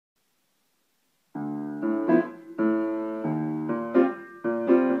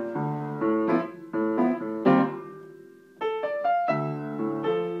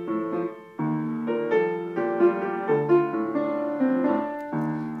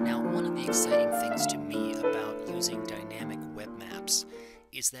exciting things to me about using dynamic web maps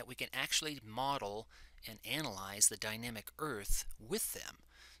is that we can actually model and analyze the dynamic Earth with them.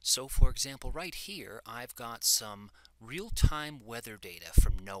 So for example, right here I've got some real-time weather data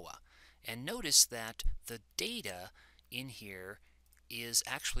from NOAA, and notice that the data in here is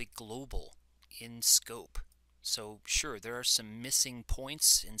actually global in scope. So sure, there are some missing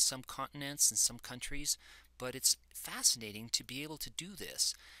points in some continents and some countries, but it's fascinating to be able to do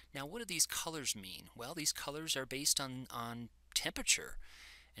this. Now, what do these colors mean? Well, these colors are based on temperature.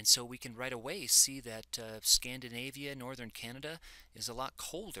 And so we can right away see that Scandinavia, northern Canada, is a lot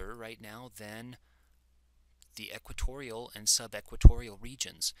colder right now than the equatorial and subequatorial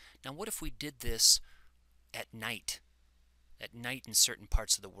regions. Now, what if we did this at night? At night in certain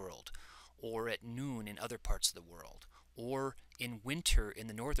parts of the world, or at noon in other parts of the world, or in winter in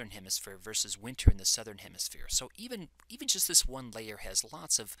the northern hemisphere versus winter in the southern hemisphere. So even just this one layer has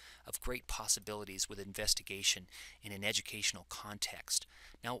lots of great possibilities with investigation in an educational context.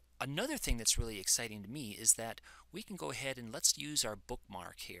 Now, another thing that's really exciting to me is that we can go ahead and let's use our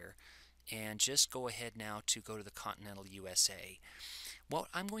bookmark here and just go ahead now to go to the continental USA. What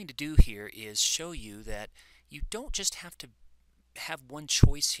I'm going to do here is show you that you don't just have to have one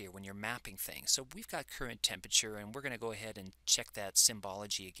choice here when you're mapping things. So we've got current temperature, and we're going to go ahead and check that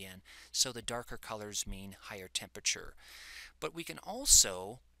symbology again. So the darker colors mean higher temperature. But we can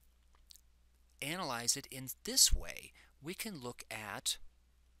also analyze it in this way. We can look at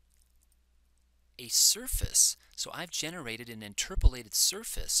a surface. So I've generated an interpolated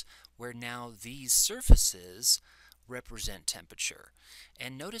surface where now these surfaces represent temperature.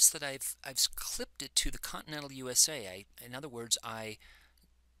 And notice that I've clipped it to the continental USA. In other words, I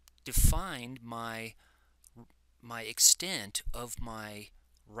defined my extent of my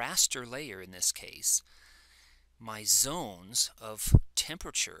raster layer, in this case, my zones of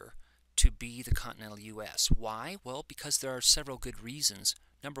temperature, to be the continental US. Why? Well, because there are several good reasons.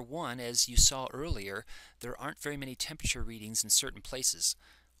 Number one, as you saw earlier, there aren't very many temperature readings in certain places,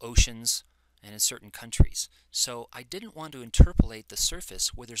 oceans, and in certain countries. So I didn't want to interpolate the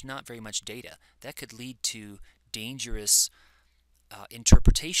surface where there's not very much data. That could lead to dangerous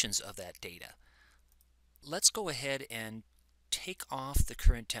interpretations of that data. Let's go ahead and take off the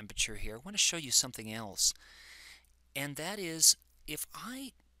current temperature here. I want to show you something else, and that is if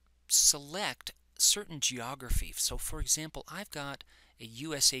I select certain geography. So for example, I've got a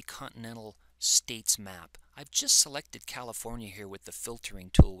USA continental states map. I've just selected California here with the filtering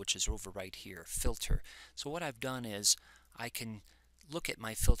tool, which is over right here, filter. So what I've done is I can look at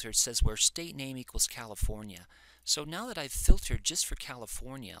my filter. It says where state name equals California. So now that I've filtered just for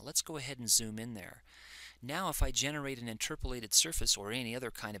California, let's go ahead and zoom in there. Now if I generate an interpolated surface or any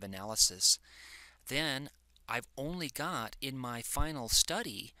other kind of analysis, then I've only got in my final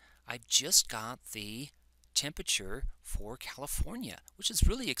study, I've just got the temperature for California, which is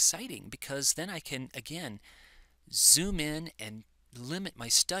really exciting because then I can again zoom in and limit my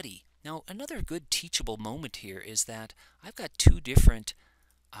study. Now, another good teachable moment here is that I've got two different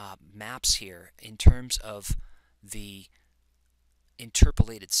maps here in terms of the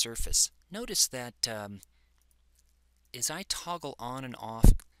interpolated surface. Notice that as I toggle on and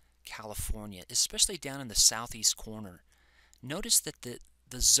off California, especially down in the southeast corner, notice that the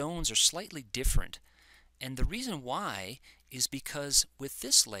zones are slightly different. And the reason why is because with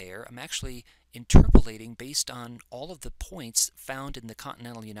this layer, I'm actually interpolating based on all of the points found in the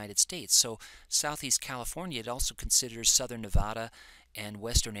continental United States. So southeast California, it also considers southern Nevada and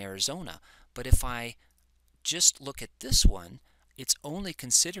western Arizona. But if I just look at this one, it's only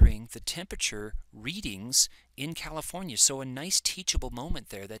considering the temperature readings in California. So a nice teachable moment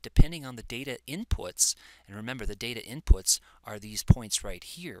there that depending on the data inputs, and remember the data inputs are these points right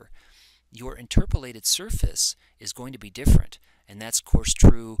here, your interpolated surface is going to be different. And that's of course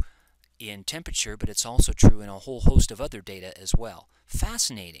true in temperature, but it's also true in a whole host of other data as well.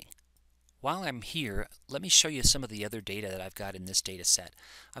 Fascinating. While I'm here, let me show you some of the other data that I've got in this data set.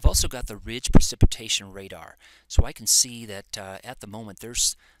 I've also got the ridge precipitation radar. So I can see that at the moment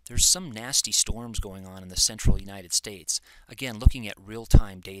there's some nasty storms going on in the central United States. Again, looking at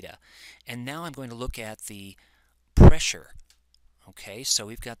real-time data. And now I'm going to look at the pressure. Okay, so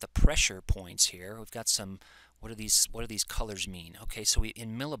we've got the pressure points here. We've got some, what do these colors mean? Okay, so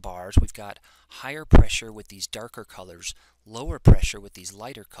in millibars, we've got higher pressure with these darker colors, lower pressure with these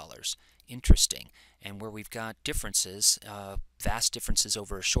lighter colors. Interesting. And where we've got differences, vast differences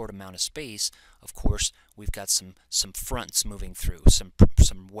over a short amount of space, of course, we've got some fronts moving through,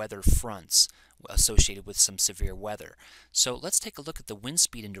 some weather fronts associated with some severe weather. So let's take a look at the wind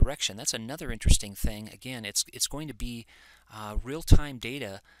speed and direction. That's another interesting thing. Again, it's going to be real-time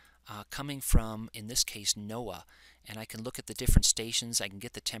data coming from, in this case, NOAA. And I can look at the different stations, I can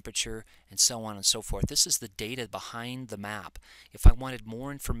get the temperature, and so on and so forth. This is the data behind the map. If I wanted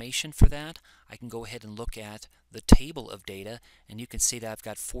more information for that, I can go ahead and look at the table of data, and you can see that I've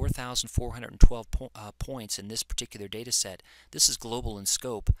got 4,412 points in this particular data set. This is global in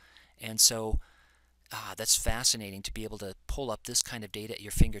scope, and so that's fascinating to be able to pull up this kind of data at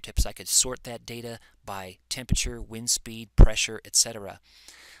your fingertips. I could sort that data by temperature, wind speed, pressure, etc.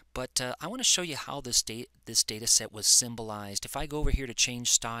 But I want to show you how this data set was symbolized. If I go over here to change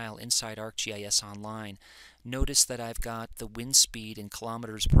style inside ArcGIS Online, notice that I've got the wind speed in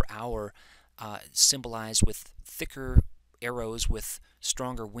kilometers per hour symbolized with thicker arrows with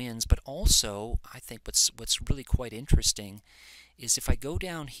stronger winds. But also, I think what's really quite interesting is if I go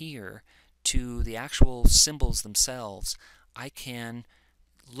down here to the actual symbols themselves, I can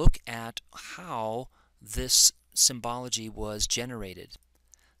look at how this symbology was generated.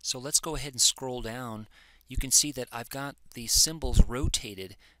 So let's go ahead and scroll down. You can see that I've got the symbols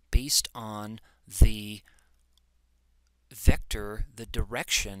rotated based on the vector, the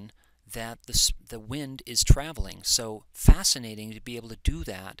direction that the wind is traveling. So fascinating to be able to do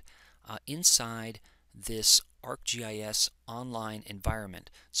that inside this ArcGIS Online environment.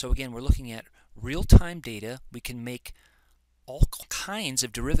 So again, we're looking at real-time data. We can make all kinds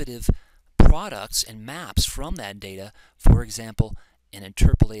of derivative products and maps from that data. For example, an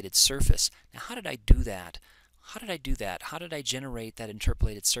interpolated surface. Now, how did I do that? How did I generate that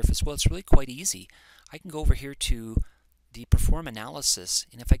interpolated surface? Well, it's really quite easy. I can go over here to the Perform Analysis,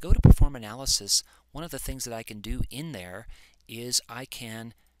 and if I go to Perform Analysis, one of the things that I can do in there is I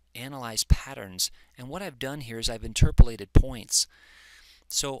can analyze patterns. And what I've done here is I've interpolated points.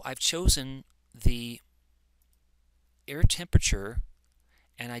 So I've chosen the air temperature,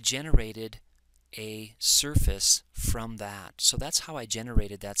 and I generated a surface from that. So that's how I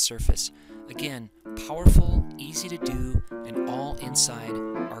generated that surface. Again, powerful, easy to do, and all inside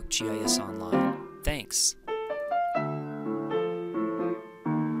ArcGIS Online. Thanks.